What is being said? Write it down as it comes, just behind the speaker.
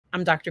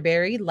I'm Dr.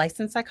 Barry,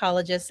 licensed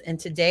psychologist, and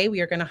today we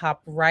are going to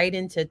hop right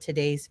into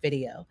today's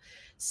video.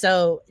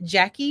 So,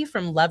 Jackie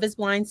from Love is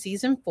Blind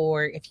Season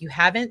 4, if you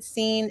haven't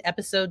seen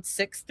episodes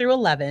 6 through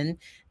 11,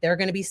 there are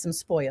going to be some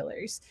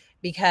spoilers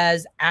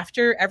because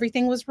after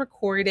everything was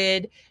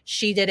recorded,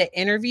 she did an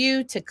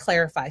interview to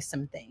clarify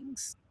some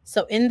things.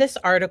 So in this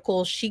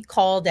article, she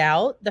called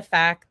out the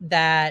fact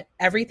that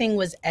everything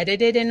was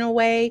edited in a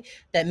way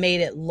that made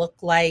it look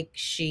like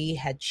she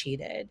had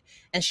cheated.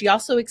 And she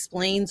also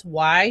explains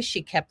why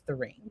she kept the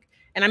ring.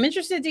 And I'm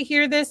interested to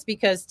hear this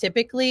because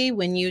typically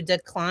when you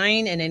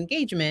decline an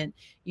engagement,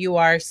 you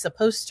are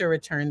supposed to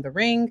return the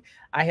ring.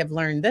 I have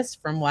learned this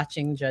from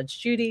watching Judge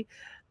Judy.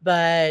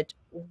 But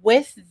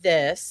with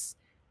this,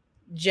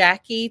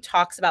 Jackie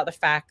talks about the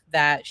fact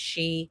that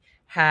she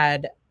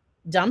had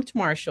dumped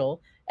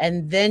Marshall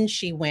and then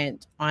she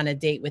went on a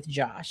date with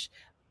Josh.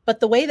 But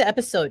the way the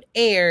episode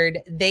aired,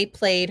 they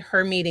played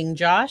her meeting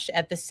Josh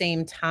at the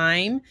same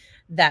time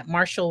that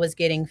Marshall was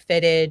getting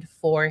fitted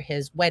for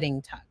his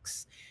wedding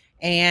tux.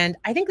 And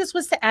I think this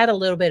was to add a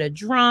little bit of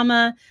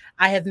drama.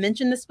 I have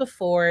mentioned this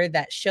before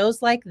that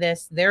shows like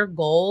this, their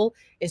goal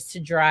is to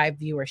drive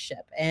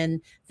viewership, and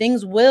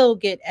things will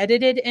get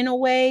edited in a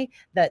way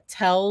that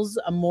tells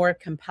a more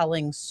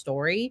compelling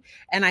story.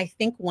 And I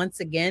think once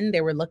again,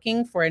 they were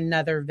looking for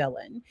another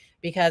villain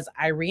because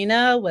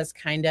Irina was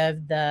kind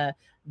of the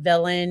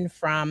villain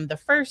from the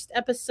first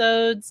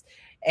episodes.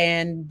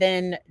 And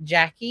then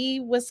Jackie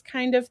was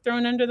kind of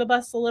thrown under the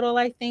bus a little,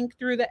 I think,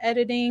 through the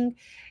editing.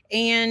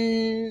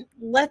 And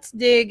let's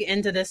dig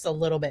into this a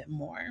little bit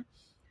more.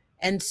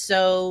 And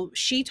so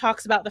she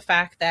talks about the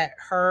fact that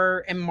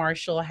her and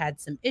Marshall had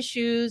some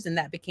issues, and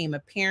that became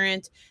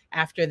apparent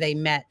after they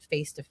met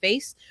face to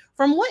face.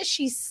 From what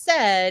she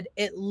said,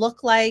 it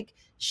looked like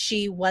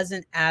she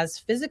wasn't as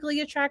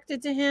physically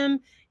attracted to him.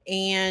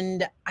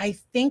 And I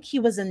think he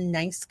was a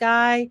nice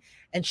guy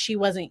and she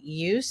wasn't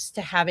used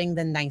to having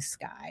the nice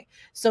guy.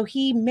 So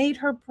he made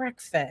her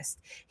breakfast.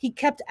 He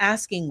kept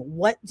asking,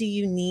 "What do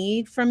you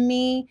need from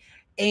me?"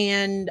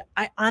 And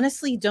I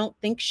honestly don't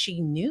think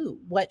she knew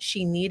what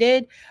she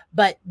needed,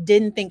 but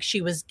didn't think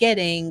she was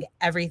getting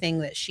everything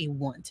that she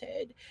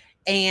wanted.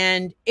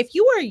 And if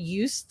you are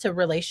used to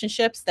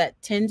relationships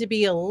that tend to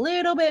be a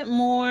little bit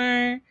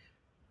more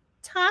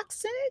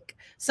toxic,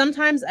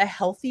 sometimes a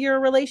healthier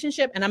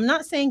relationship, and I'm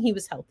not saying he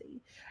was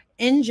healthy.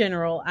 In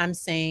general, I'm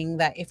saying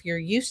that if you're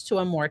used to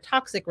a more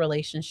toxic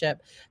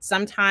relationship,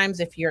 sometimes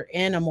if you're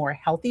in a more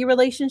healthy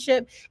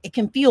relationship, it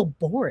can feel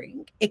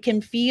boring. It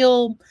can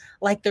feel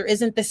like there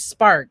isn't this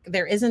spark,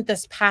 there isn't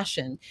this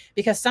passion,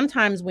 because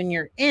sometimes when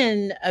you're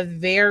in a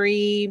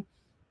very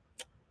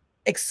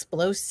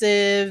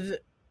explosive,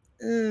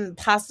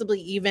 possibly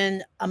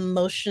even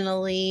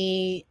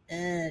emotionally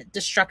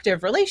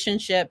destructive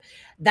relationship,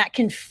 that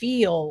can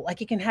feel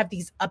like it can have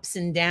these ups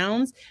and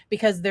downs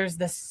because there's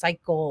this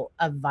cycle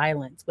of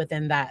violence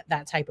within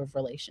that type of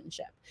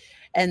relationship.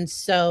 And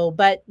so,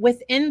 but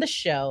within the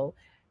show,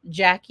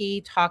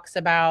 Jackie talks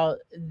about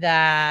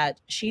that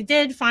she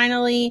did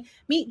finally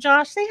meet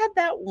Josh. They had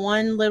that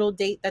one little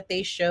date that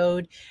they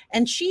showed,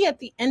 and she at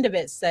the end of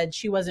it said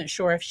she wasn't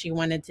sure if she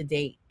wanted to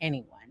date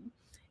anyone.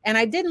 And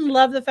I didn't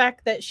love the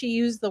fact that she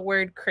used the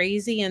word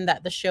crazy and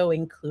that the show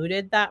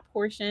included that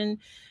portion,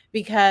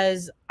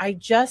 because I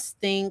just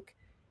think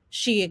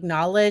she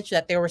acknowledged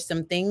that there were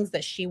some things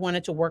that she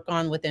wanted to work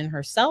on within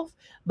herself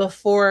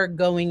before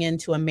going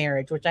into a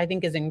marriage, which I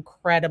think is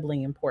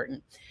incredibly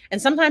important.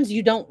 And sometimes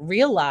you don't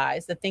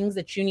realize the things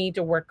that you need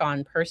to work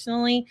on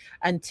personally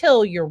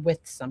until you're with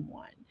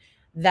someone,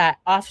 that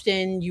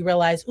often you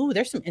realize, ooh,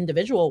 there's some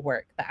individual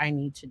work that I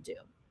need to do.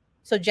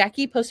 So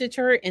Jackie posted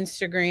to her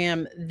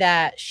Instagram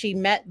that she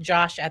met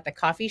Josh at the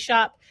coffee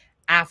shop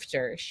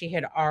after she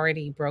had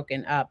already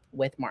broken up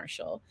with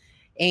Marshall.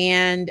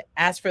 And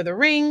as for the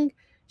ring,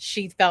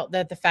 she felt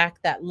that the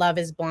fact that Love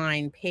is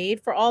Blind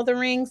paid for all the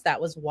rings, that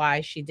was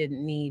why she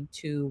didn't need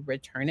to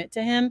return it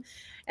to him.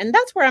 And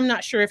that's where I'm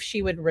not sure if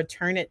she would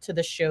return it to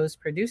the show's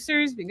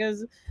producers,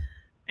 because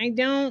I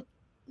don't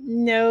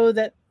know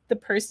that the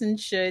person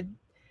should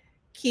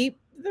keep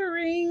the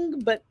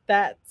ring, but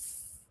that's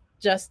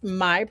just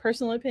my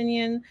personal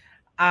opinion.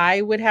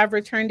 I would have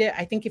returned it.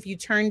 I think if you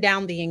turn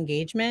down the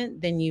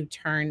engagement, then you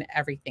turn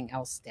everything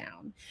else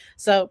down.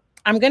 So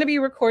I'm going to be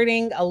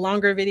recording a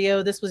longer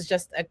video. This was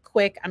just a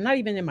quick, I'm not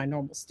even in my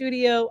normal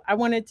studio. I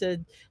wanted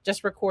to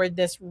just record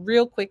this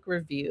real quick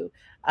review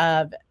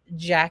of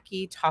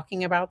Jackie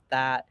talking about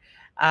that.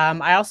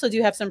 I also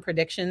do have some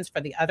predictions for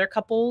the other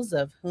couples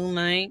of who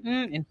might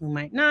and who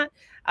might not.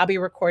 I'll be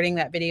recording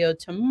that video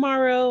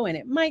tomorrow, and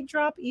it might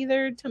drop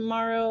either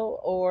tomorrow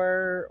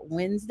or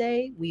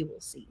Wednesday. We will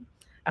see.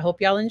 I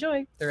hope y'all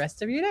enjoy the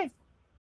rest of your day.